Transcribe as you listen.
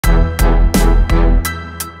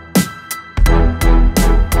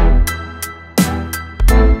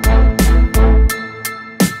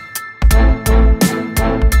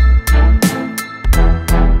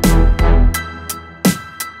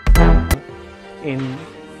in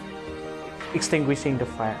extinguishing the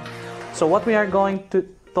fire. So what we are going to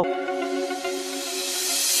talk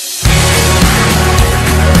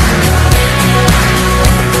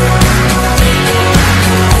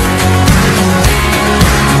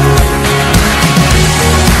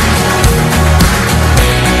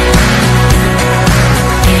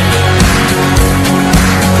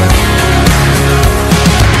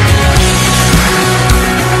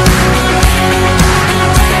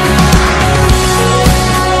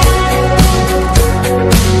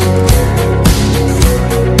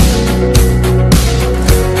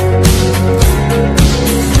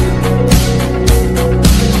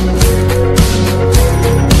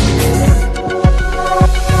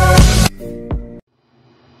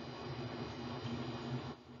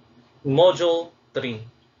Module 3.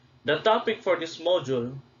 The topic for this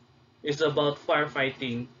module is about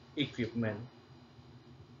firefighting equipment.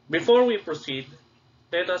 Before we proceed,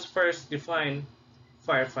 let us first define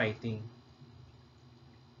firefighting.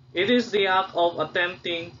 It is the act of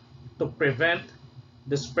attempting to prevent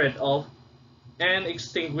the spread of and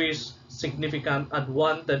extinguish significant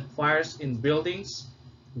unwanted fires in buildings,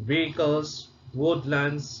 vehicles,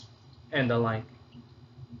 woodlands, and the like.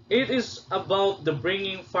 It is about the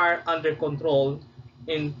bringing fire under control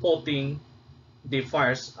in putting the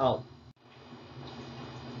fires out.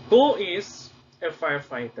 Who is a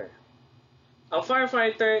firefighter? A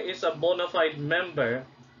firefighter is a bona fide member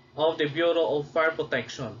of the Bureau of Fire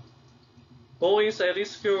Protection, who is a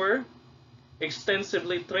rescuer,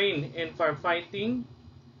 extensively trained in firefighting,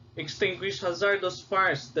 extinguish hazardous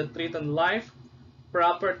fires that threaten life,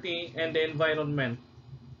 property, and the environment.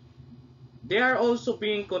 They are also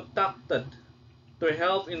being contacted to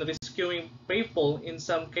help in rescuing people in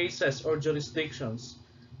some cases or jurisdictions,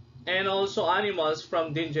 and also animals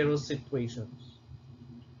from dangerous situations.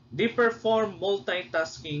 They perform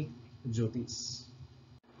multitasking duties.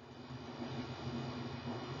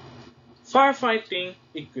 Firefighting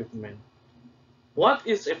equipment. What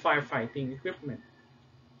is a firefighting equipment?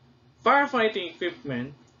 Firefighting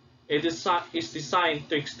equipment is designed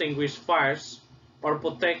to extinguish fires or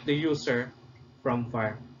protect the user from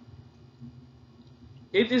fire.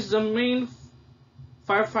 It is the main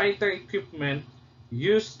firefighter equipment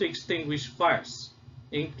used to extinguish fires,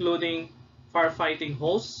 including firefighting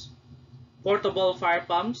hose, portable fire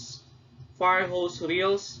pumps, fire hose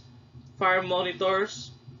reels, fire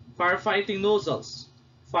monitors, firefighting nozzles,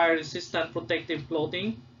 fire-resistant protective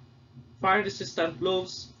clothing, fire-resistant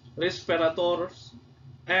gloves, respirators,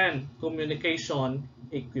 and communication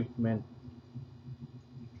equipment.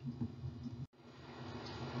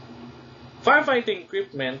 Firefighting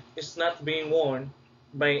equipment is not being worn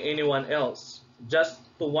by anyone else, just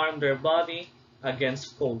to warm their body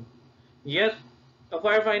against cold. Yet, a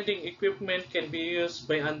firefighting equipment can be used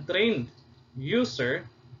by untrained user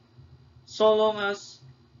so long as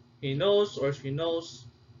he knows or she knows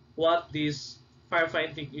what these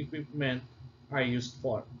firefighting equipment are used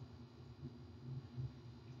for.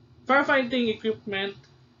 Firefighting equipment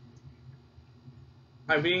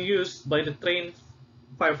are being used by the trained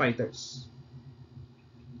firefighters.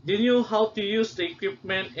 They know how to use the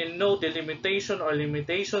equipment and know the limitation or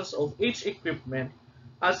limitations of each equipment,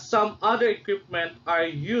 as some other equipment are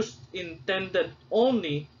used intended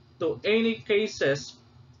only to any cases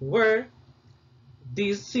where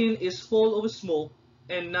the scene is full of smoke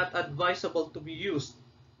and not advisable to be used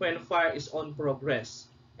when fire is on progress.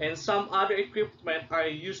 And some other equipment are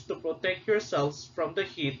used to protect yourselves from the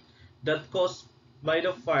heat that caused by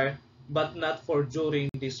the fire, but not for during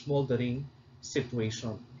the smoldering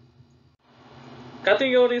situation.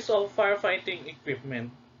 Categories of firefighting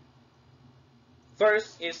equipment.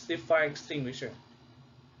 First is the fire extinguisher.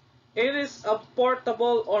 It is a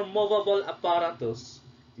portable or movable apparatus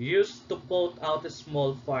used to put out a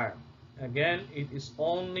small fire. Again, it is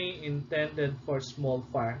only intended for small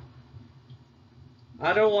fire.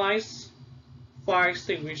 Otherwise, fire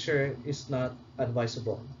extinguisher is not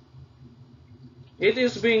advisable. It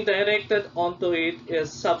is being directed onto it a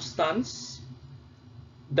substance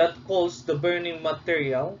that cools the burning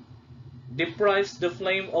material, deprives the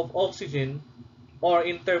flame of oxygen, or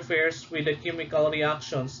interferes with the chemical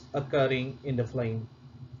reactions occurring in the flame.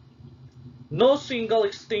 No single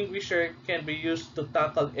extinguisher can be used to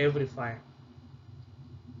tackle every fire,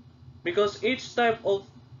 because each type of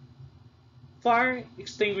fire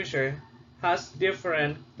extinguisher has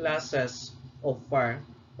different classes of fire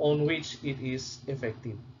on which it is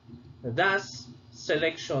effective. Thus,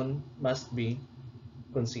 selection must be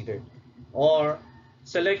considered, or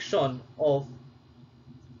selection of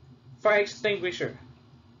fire extinguisher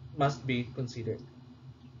must be considered.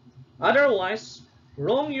 Otherwise,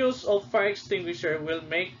 Wrong use of fire extinguisher will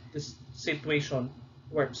make this situation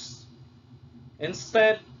worse.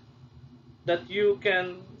 Instead, that you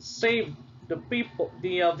can save the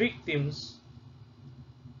victims,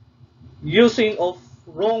 using of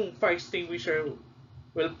wrong fire extinguisher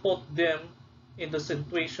will put them in the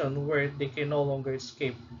situation where they can no longer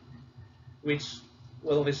escape, which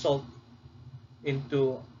will result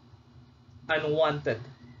into unwanted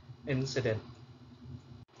incident.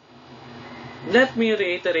 Let me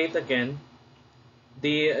reiterate again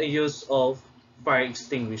the use of fire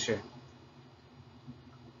extinguisher.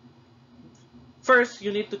 First,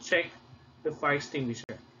 you need to check the fire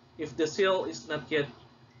extinguisher. If the seal is not yet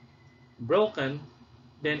broken,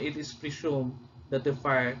 then it is presumed that the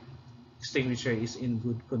fire extinguisher is in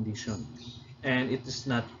good condition and it is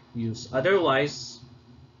not used. Otherwise,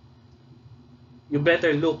 you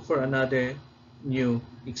better look for another new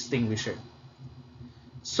extinguisher.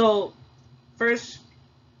 So, first,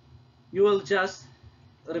 you will just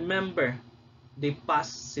remember the PAS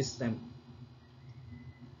system.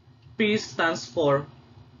 P stands for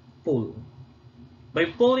pull. By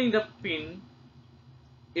pulling the pin,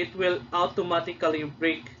 it will automatically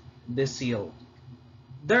break the seal.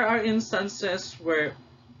 There are instances where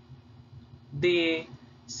the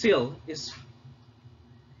seal is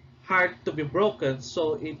hard to be broken,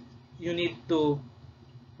 so you need to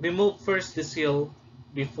remove first the seal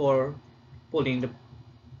before pulling the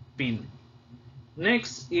pin.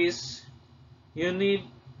 Next is you need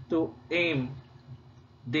to aim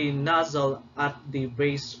the nozzle at the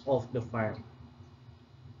base of the fire.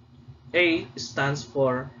 A stands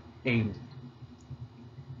for aim.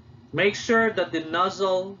 Make sure that the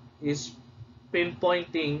nozzle is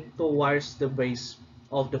pinpointing towards the base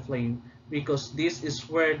of the flame, because this is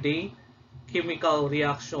where the chemical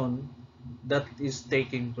reaction that is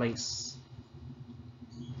taking place.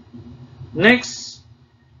 Next,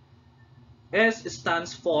 S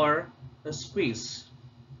stands for a squeeze.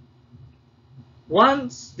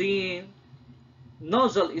 Once the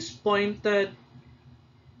nozzle is pointing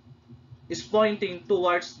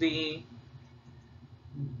towards the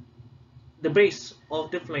base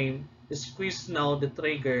of the flame, squeeze now the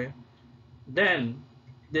trigger. Then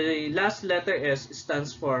the last letter S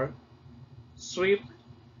stands for sweep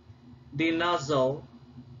the nozzle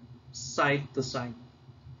side to side.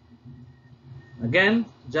 Again,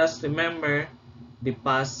 just remember the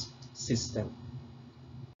PAS system.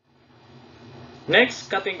 Next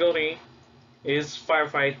category is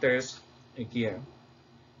firefighters gear.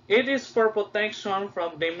 It is for protection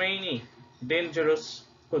from the many dangerous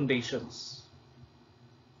conditions.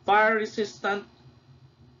 Fire resistant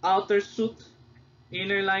outer suit,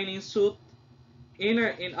 inner lining suit, inner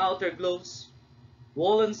and outer gloves,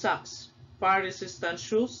 woolen socks, fire resistant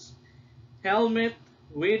shoes, helmet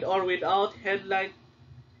with or without headlight,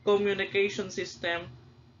 communication system,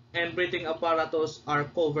 and breathing apparatus are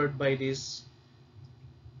covered by this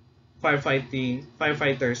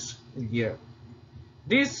firefighters gear.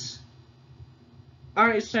 These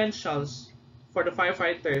are essentials for the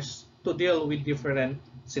firefighters to deal with different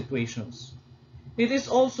situations. It is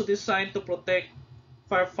also designed to protect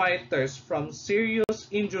firefighters from serious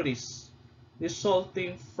injuries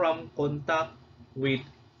resulting from contact with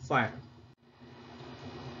fire.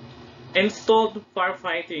 Installed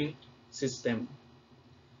firefighting system.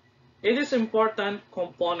 It is an important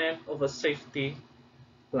component of a safety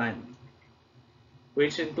plan,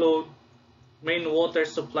 which include main water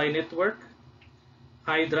supply network,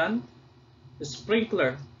 hydrant,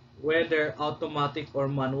 sprinkler, whether automatic or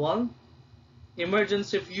manual,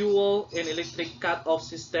 emergency fuel and electric cut-off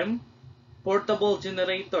system, portable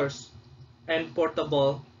generators, and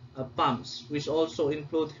portable pumps, which also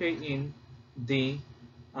include herein the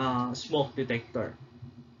smoke detector.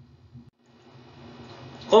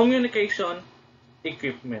 Communication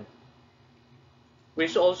equipment,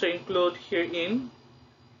 which also include herein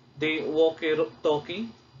the walkie-talkie,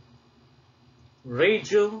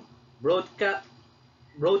 radio, broadcast,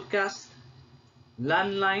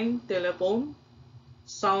 landline telephone,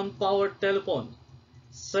 sound-powered telephone,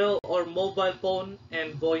 cell or mobile phone,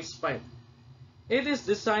 and voice pipe. It is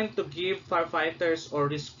designed to give firefighters or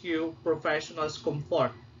rescue professionals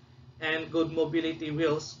comfort and good mobility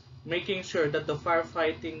whilst making sure that the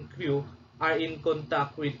firefighting crew are in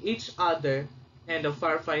contact with each other and the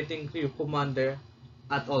firefighting crew commander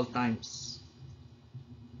at all times.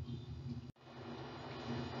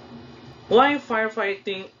 Why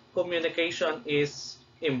firefighting communication is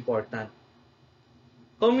important?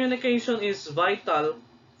 Communication is vital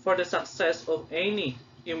for the success of any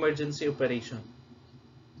emergency operation.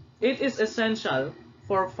 It is essential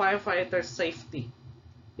for firefighter safety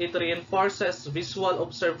It reinforces visual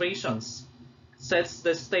observations, sets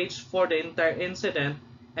the stage for the entire incident,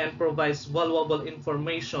 and provides valuable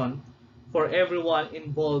information for everyone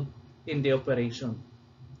involved in the operation.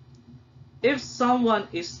 If someone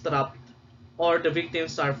is trapped or the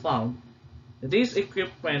victims are found, this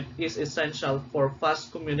equipment is essential for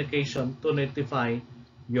fast communication to notify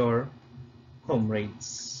your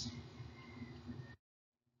comrades.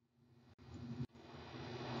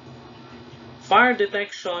 Fire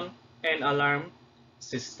detection and alarm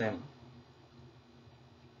system.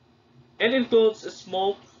 It includes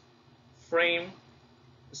smoke, flame,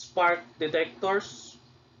 spark detectors,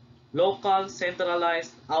 local,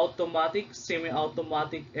 centralized, automatic,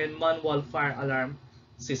 semi-automatic, and manual fire alarm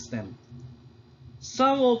system.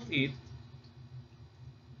 Some of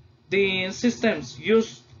the systems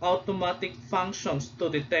use automatic functions to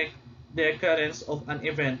detect the occurrence of an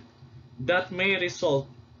event that may result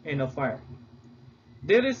in a fire.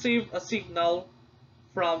 They receive a signal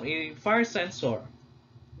from a fire sensor,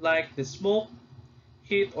 like the smoke,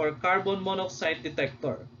 heat, or carbon monoxide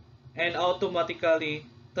detector, and automatically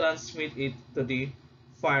transmit it to the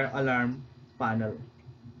fire alarm panel.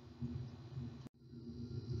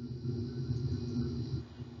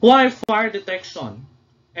 Why fire detection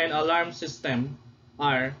and alarm system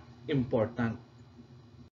are important.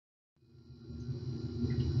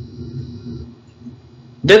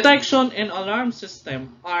 Detection and alarm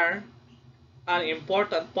system are an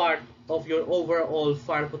important part of your overall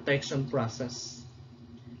fire protection process.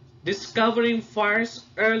 Discovering fires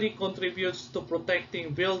early contributes to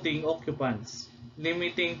protecting building occupants,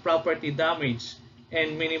 limiting property damage,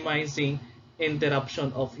 and minimizing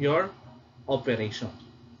interruption of your operation.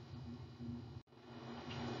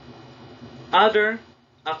 Other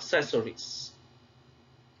accessories.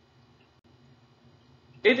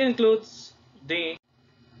 It includes the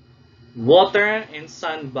water and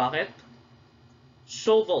sand bucket,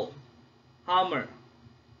 shovel, hammer,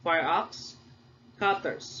 fire axe,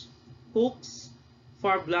 cutters, hooks,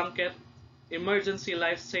 fire blanket, emergency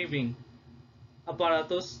life-saving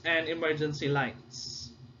apparatus, and emergency lights.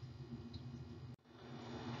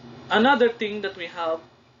 Another thing that we have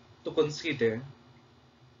to consider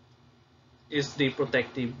is the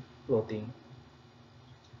protective clothing.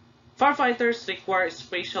 Firefighters require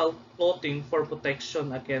special clothing for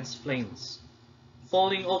protection against flames,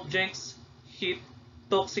 falling objects, heat,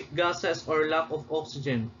 toxic gases, or lack of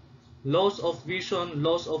oxygen, loss of vision,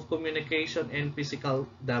 loss of communication, and physical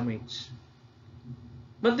damage.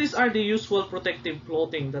 But these are the usual protective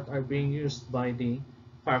clothing that are being used by the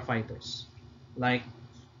firefighters, like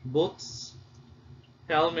boots,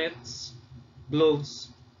 helmets, gloves,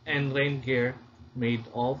 and rain gear made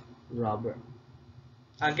of rubber.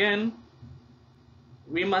 Again,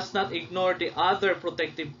 we must not ignore the other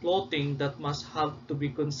protective clothing that must have to be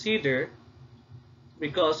considered,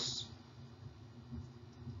 because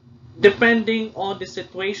depending on the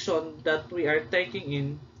situation that we are taking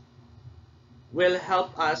in will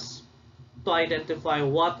help us to identify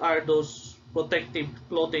what are those protective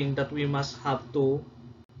clothing that we must have to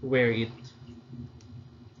wear it.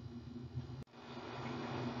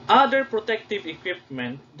 Other protective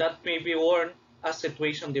equipment that may be worn as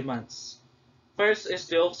situation demands. First is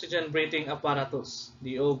the oxygen breathing apparatus,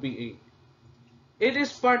 the OBA. It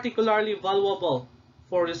is particularly valuable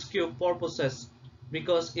for rescue purposes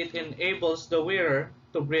because it enables the wearer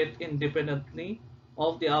to breathe independently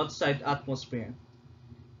of the outside atmosphere.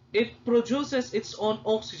 It produces its own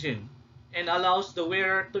oxygen and allows the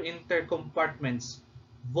wearer to enter compartments,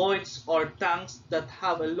 voids, or tanks that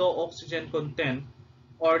have a low oxygen content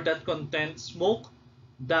or that contain smoke,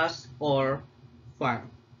 dust, or fire.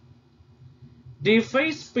 The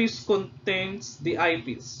face piece contains the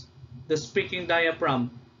eyepiece, the speaking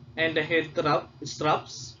diaphragm, and the head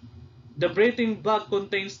straps. The breathing bag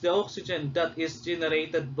contains the oxygen that is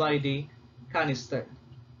generated by the canister.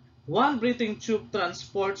 One breathing tube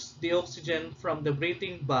transports the oxygen from the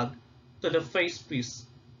breathing bag to the face piece.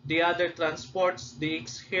 The other transports the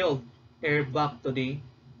exhaled air back to the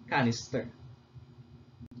canister.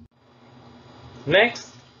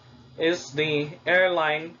 Next is the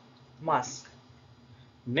airline mask.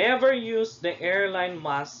 Never use the airline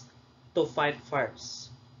mask to fight fires.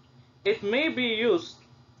 It may be used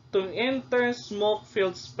to enter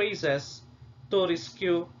smoke-filled spaces to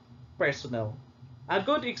rescue personnel. A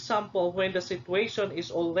good example when the situation is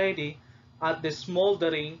already at the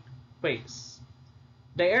smoldering phase.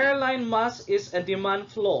 The airline mask is a demand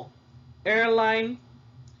flow airline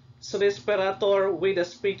respirator with a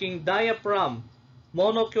speaking diaphragm,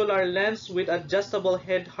 monocular lens with adjustable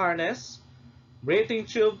head harness, breathing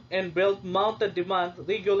tube, and belt-mounted demand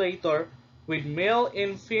regulator with male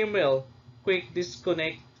and female quick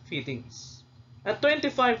disconnect fittings. A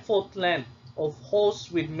 25-foot length of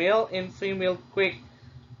hose with male and female quick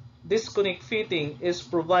disconnect fitting is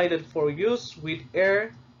provided for use with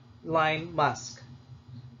air line mask.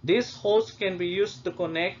 This hose can be used to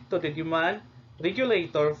connect to the demand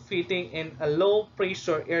regulator fitting in a low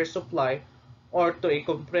pressure air supply or to a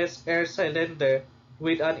compressed air cylinder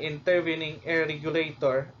with an intervening air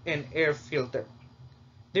regulator and air filter.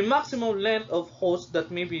 The maximum length of hose that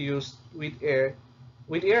may be used with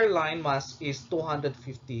airline mask is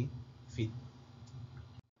 250 feet.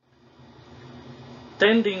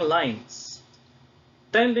 Tending lines.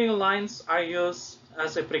 Tending lines are used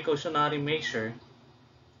as a precautionary measure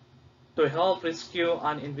to help rescue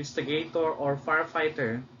an investigator or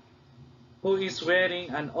firefighter who is wearing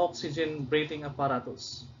an oxygen breathing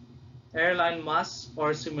apparatus, airline mask,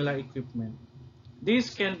 or similar equipment.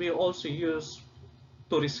 These can be also used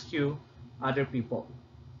to rescue other people.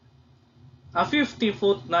 A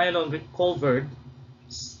 50-foot nylon covered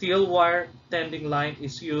steel wire tending line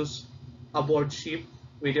is used aboard ship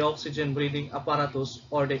with the oxygen breathing apparatus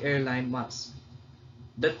or the airline mask.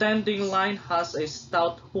 The tending line has a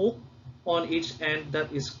stout hook on each end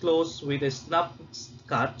that is closed with a snap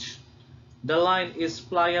catch. The line is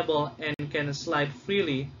pliable and can slide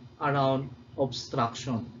freely around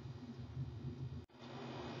obstruction.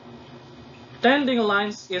 Tending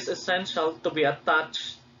lines is essential to be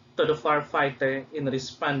attached to the firefighter in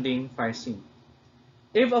responding fire scene.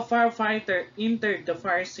 If a firefighter entered the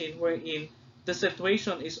fire scene wherein the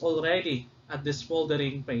situation is already at the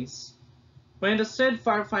smoldering phase, when the said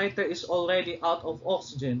firefighter is already out of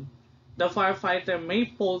oxygen, the firefighter may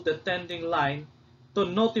pull the tending line to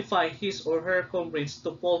notify his or her comrades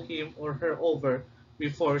to pull him or her over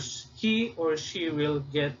before he or she will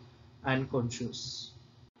get unconscious.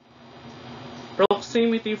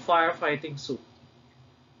 Proximity firefighting suit.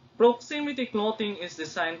 Proximity clothing is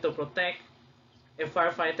designed to protect a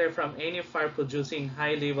firefighter from any fire producing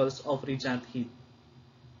high levels of radiant heat.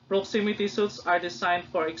 Proximity suits are designed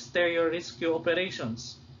for exterior rescue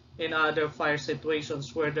operations in other fire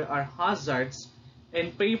situations where there are hazards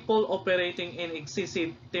and people operating in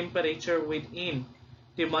excessive temperature within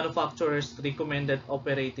the manufacturer's recommended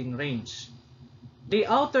operating range. The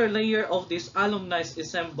outer layer of these aluminized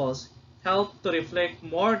assembles help to reflect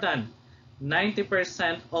more than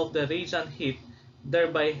 90% of the radiant heat,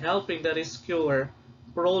 thereby helping the rescuer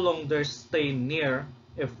prolong their stay near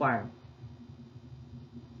a fire.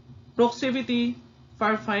 Proximity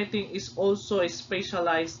firefighting is also a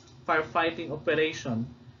specialized firefighting operation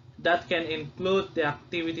that can include the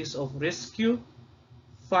activities of rescue,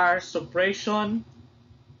 fire suppression,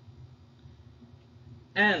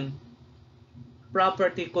 and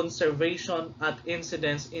property conservation at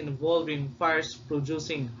incidents involving fires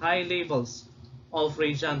producing high levels of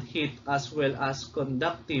radiant heat as well as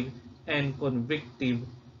conductive and convective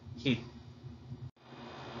heat.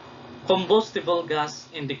 Combustible gas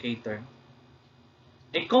indicator.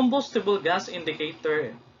 A combustible gas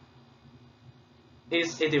indicator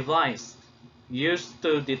is a device used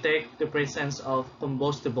to detect the presence of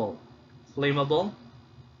combustible, flammable,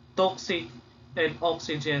 toxic, and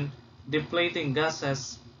oxygen depleting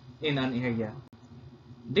gases in an area.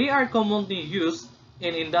 They are commonly used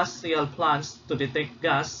in industrial plants to detect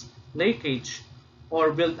gas leakage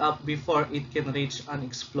or build up before it can reach an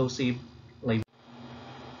explosive level.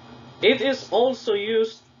 It is also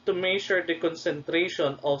used to measure the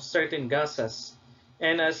concentration of certain gases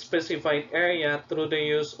in a specified area through the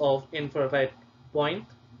use of infrared point,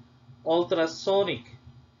 ultrasonic,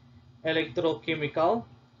 electrochemical,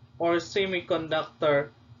 or semiconductor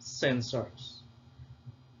sensors.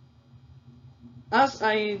 As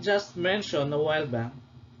I just mentioned a while back,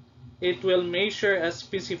 it will measure a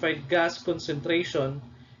specified gas concentration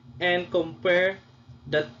and compare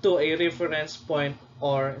that to a reference point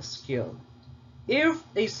or scale. If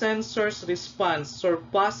a sensor's response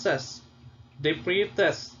surpasses the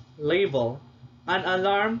pretest level, an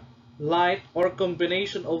alarm, light, or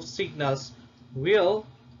combination of signals will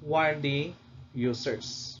warn the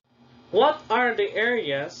users. What are the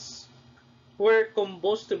areas where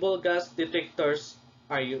combustible gas detectors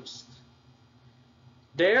are used?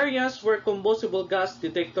 The areas where combustible gas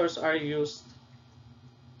detectors are used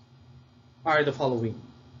are the following: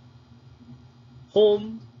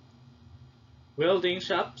 home, welding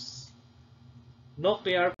shops,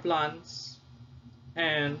 nuclear plants,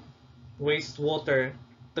 and wastewater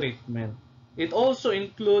treatment. It also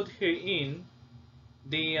includes herein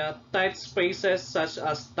the tight spaces such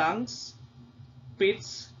as tanks,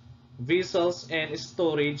 pits, vessels, and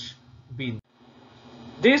storage bins.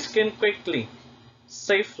 This can quickly,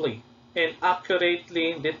 safely, and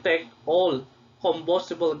accurately detect all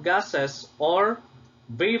combustible gases or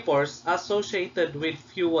vapors associated with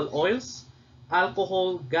fuel oils,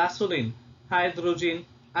 alcohol, gasoline, hydrogen,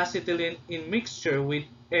 acetylene in mixture with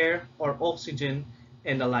air or oxygen,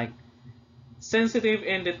 and the like. Sensitive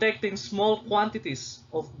in detecting small quantities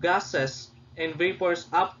of gases and vapors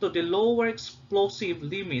up to the lower explosive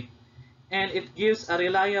limit, and it gives a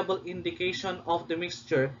reliable indication of the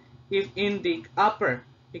mixture if in the upper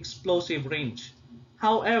explosive range.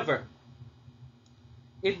 However,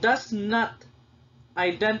 it does not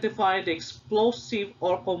identify the explosive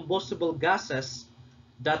or combustible gases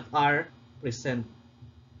that are present.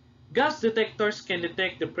 Gas detectors can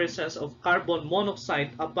detect the presence of carbon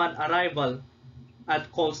monoxide upon arrival at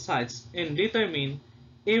call sites and determine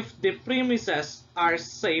if the premises are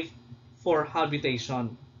safe for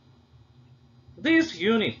habitation. These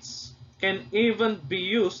units can even be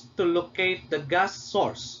used to locate the gas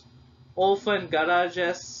source, often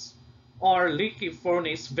garages or leaky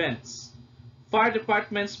furnace vents. Fire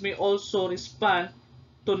departments may also respond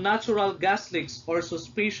to natural gas leaks or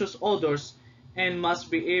suspicious odors and must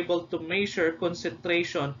be able to measure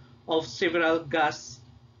concentration of several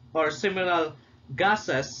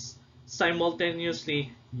gases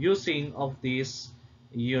simultaneously using of this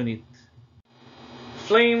unit.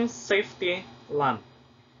 Flame safety lamp.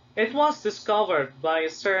 It was discovered by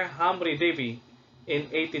Sir Humphrey Davy in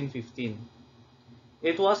 1815.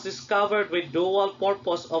 It was discovered with dual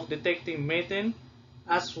purpose of detecting methane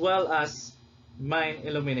as well as mine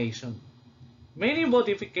illumination. Many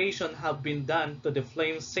modifications have been done to the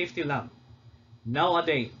flame safety lamp.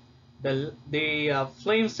 Nowadays, the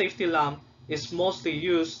flame safety lamp is mostly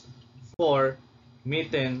used for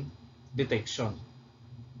methane detection.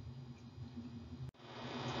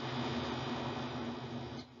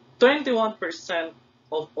 21%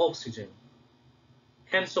 of oxygen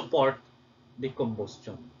can support the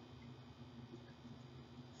combustion.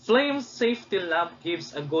 Flame safety lamp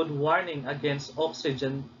gives a good warning against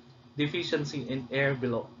oxygen deficiency in air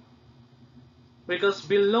below. Because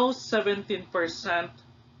below 17%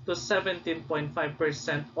 to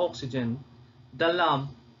 17.5% oxygen, the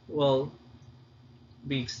lamp will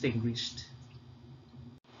be extinguished.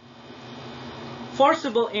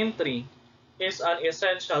 Forcible entry is an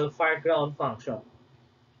essential fireground function.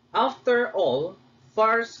 After all,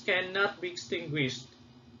 fires cannot be extinguished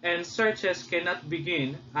and searches cannot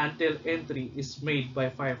begin until entry is made by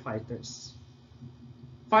firefighters.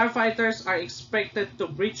 Firefighters are expected to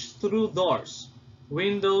breach through doors,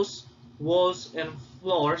 windows, walls, and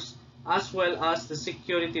floors, as well as the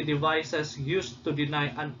security devices used to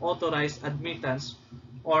deny unauthorized admittance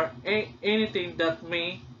or anything that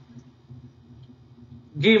may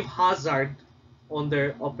give hazard on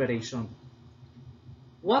their operation.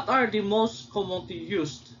 What are the most commonly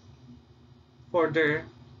used for their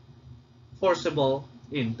forcible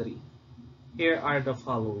entry? Here are the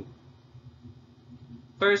following.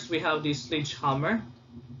 First, we have the sledgehammer,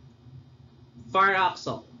 fire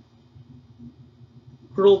axle,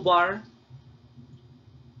 crowbar,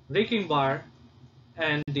 raking bar,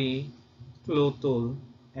 and the clue tool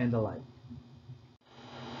and the like.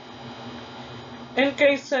 In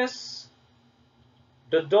cases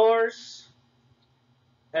the doors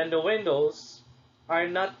and the windows are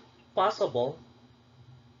not possible,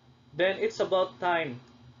 then it's about time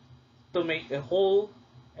to make a hole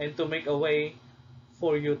and to make a way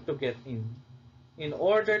for you to get in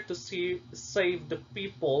order to save the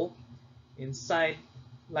people inside,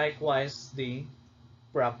 likewise the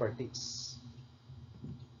properties.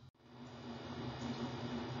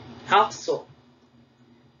 Hacksaw.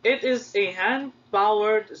 It is a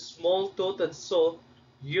hand-powered small-toothed saw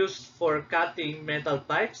used for cutting metal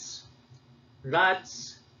pipes,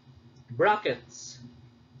 rods, brackets.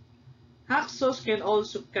 Hacksaws can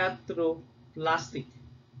also cut through plastic.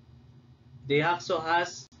 The hacksaw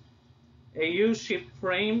has a U-shaped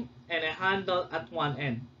frame and a handle at one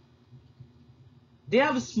end. They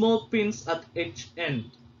have small pins at each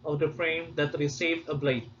end of the frame that receive a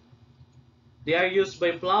blade. They are used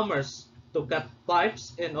by plumbers to cut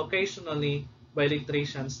pipes and occasionally by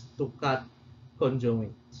electricians to cut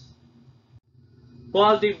conduits.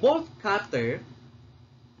 While the bolt cutter,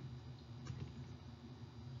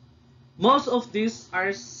 most of these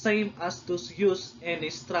are same as those used in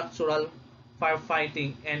structural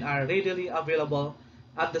firefighting and are readily available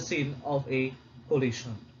at the scene of a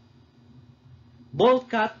collision. Bolt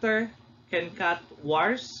cutter can cut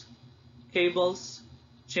wires, cables,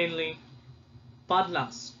 chain link,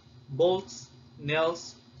 padlocks, bolts,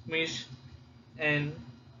 nails, mesh, and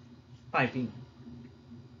piping.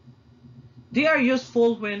 They are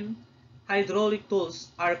useful when hydraulic tools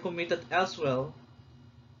are committed elsewhere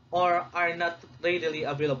or are not readily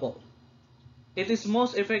available. It is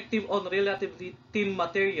most effective on relatively thin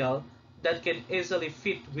material that can easily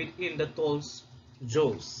fit within the tool's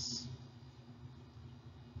jaws.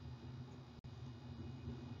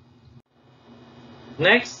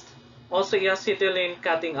 Next, oxyacetylene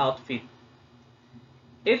cutting outfit.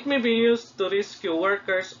 It may be used to rescue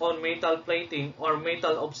workers on metal plating or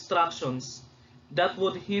metal obstructions that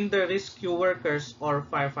would hinder rescue workers or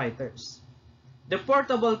firefighters. The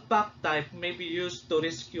portable pack type may be used to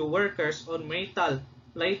rescue workers on metal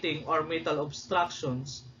plating or metal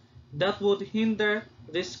obstructions that would hinder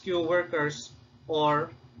rescue workers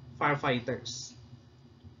or firefighters.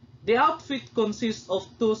 The outfit consists of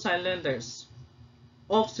two cylinders,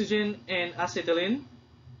 oxygen and acetylene,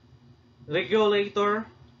 regulator,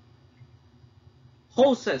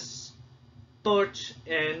 hoses, torch,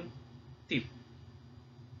 and tip.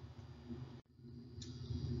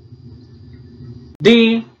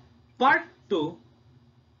 The part 2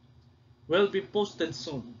 will be posted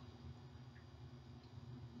soon.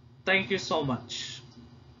 Thank you so much.